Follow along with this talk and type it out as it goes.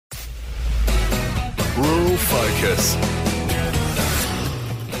Focus.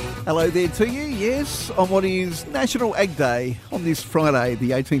 Hello there to you, yes, on what is National Ag Day on this Friday, the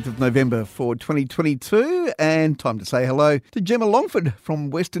 18th of November for 2022, and time to say hello to Gemma Longford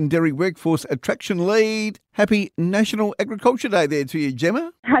from Western Dairy Workforce Attraction Lead. Happy National Agriculture Day there to you,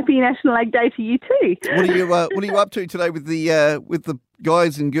 Gemma. Happy National Ag Day to you too. What are you up to today with the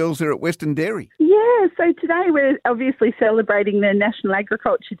guys and girls there at Western Dairy? Yeah, so today we're obviously celebrating the National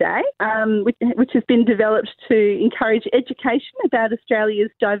Agriculture Day, which has been developed to encourage education about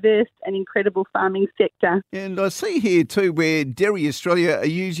Australia's diverse and incredible farming sector. And I see here too where Dairy Australia are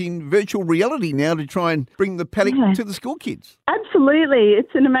using virtual reality now to try and bring the paddock to the school kids. Absolutely.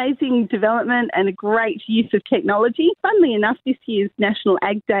 It's an amazing development and a great use of technology. Funnily enough, this year's National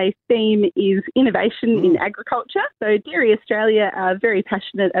Ag Day theme is innovation in agriculture. So Dairy Australia are very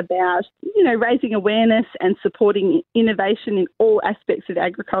passionate about, raising awareness and supporting innovation in all aspects of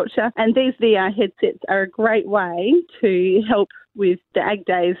agriculture. And these VR headsets are a great way to help with the Ag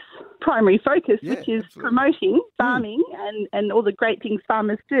Day's primary focus, which is promoting farming and all the great things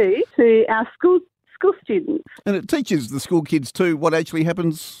farmers do to our school students. And it teaches the school kids too what actually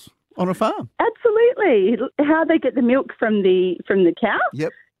happens on a farm. Absolutely. How they get the milk from the cow.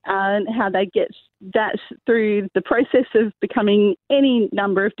 Yep. And how they get that through the process of becoming any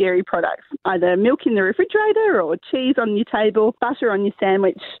number of dairy products, either milk in the refrigerator or cheese on your table, butter on your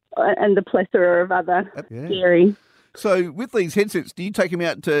sandwich, and the plethora of other dairy. So with these headsets, do you take them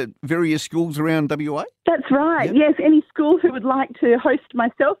out to various schools around WA? That's right. Yep. Yes, any school who would like to host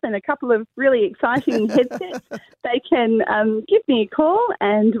myself and a couple of really exciting headsets, they can give me a call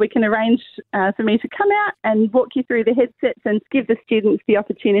and we can arrange for me to come out and walk you through the headsets and give the students the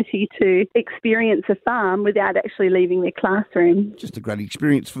opportunity to experience a farm without actually leaving their classroom. Just a great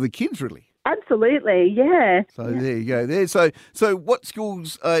experience for the kids, really. Absolutely, yeah. So there you go there. So what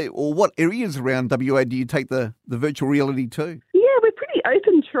schools or what areas around WA do you take the virtual reality to? Yeah, we're pretty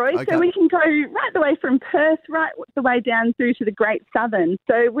open, Troy. Okay. So we can go right the way from Perth, right the way down through to the Great Southern.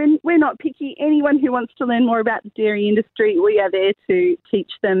 So we're not picky. Anyone who wants to learn more about the dairy industry, we are there to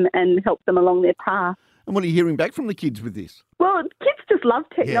teach them and help them along their path. And what are you hearing back from the kids with this? Well, kids just love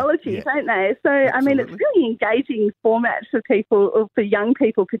technology, don't they? So, Absolutely. I mean, it's really engaging format for people, or for young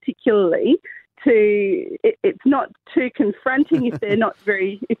people particularly. It's not too confronting if they're not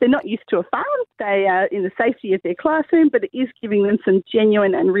used to a farm. They are in the safety of their classroom, but it is giving them some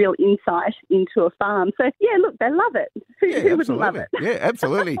genuine and real insight into a farm. So, yeah, look, they love it. Who wouldn't love it? Yeah,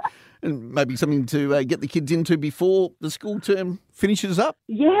 absolutely. And maybe something to get the kids into before the school term finishes up.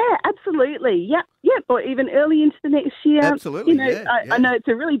 Yeah, absolutely. Yep. Or even early into the next year. Absolutely. I know it's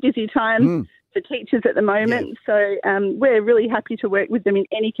a really busy time for teachers at the moment, so we're really happy to work with them in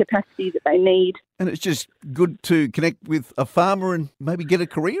any capacity that they need. And it's just good to connect with a farmer and maybe get a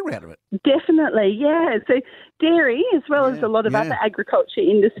career out of it. Definitely, yeah. So dairy, as well as a lot of other agriculture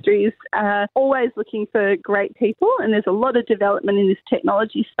industries, are always looking for great people, and there's a lot of development in this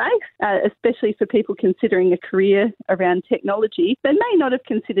technology space, especially for people considering a career around technology. They may not have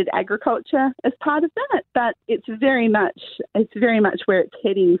considered agriculture as part of that, but it's very much where it's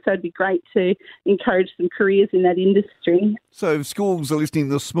heading. So it'd be great to encourage some careers in that industry. So if schools are listening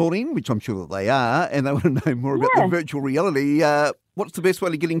this morning, which I'm sure that they are, and they want to know more about the virtual reality, what's the best way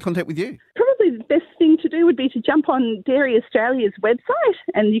to get in contact with you? Probably the best thing to do would be to jump on Dairy Australia's website,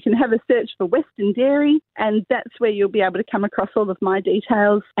 and you can have a search for Western Dairy, and that's where you'll be able to come across all of my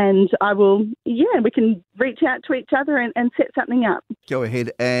details, and we can reach out to each other and set something up. Go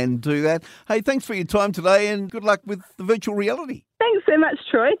ahead and do that. Hey, thanks for your time today and good luck with the virtual reality. Thanks so much,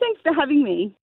 Troy. Thanks for having me.